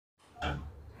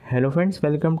Hello friends,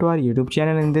 welcome to our YouTube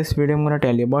channel. In this video I'm going to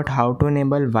tell you about how to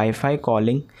enable Wi-Fi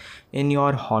calling in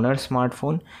your Honor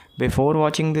smartphone. Before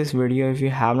watching this video, if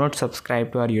you have not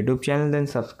subscribed to our YouTube channel, then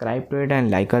subscribe to it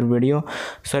and like our video.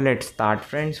 So let's start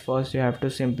friends. First you have to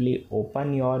simply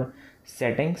open your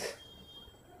settings.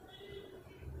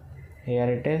 Here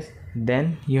it is.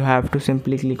 Then you have to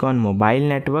simply click on mobile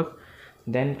network,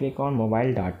 then click on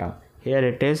mobile data. Here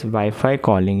it is, Wi-Fi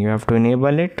calling. You have to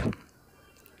enable it.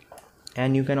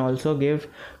 And you can also give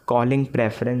calling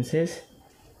preferences,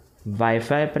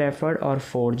 Wi-Fi preferred or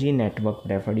 4G network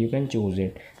preferred. You can choose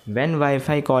it. When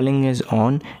Wi-Fi calling is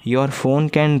on, your phone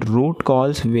can route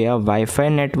calls via Wi-Fi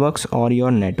networks or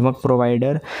your network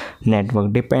provider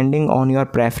network depending on your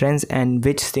preference and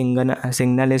which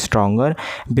signal is stronger.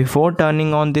 Before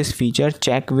turning on this feature,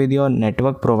 check with your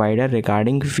network provider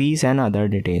regarding fees and other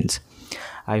details.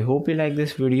 I hope you like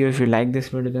this video. If you like this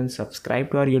video, then subscribe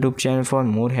to our YouTube channel for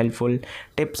more helpful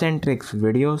tips and tricks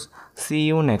videos. See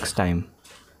you next time.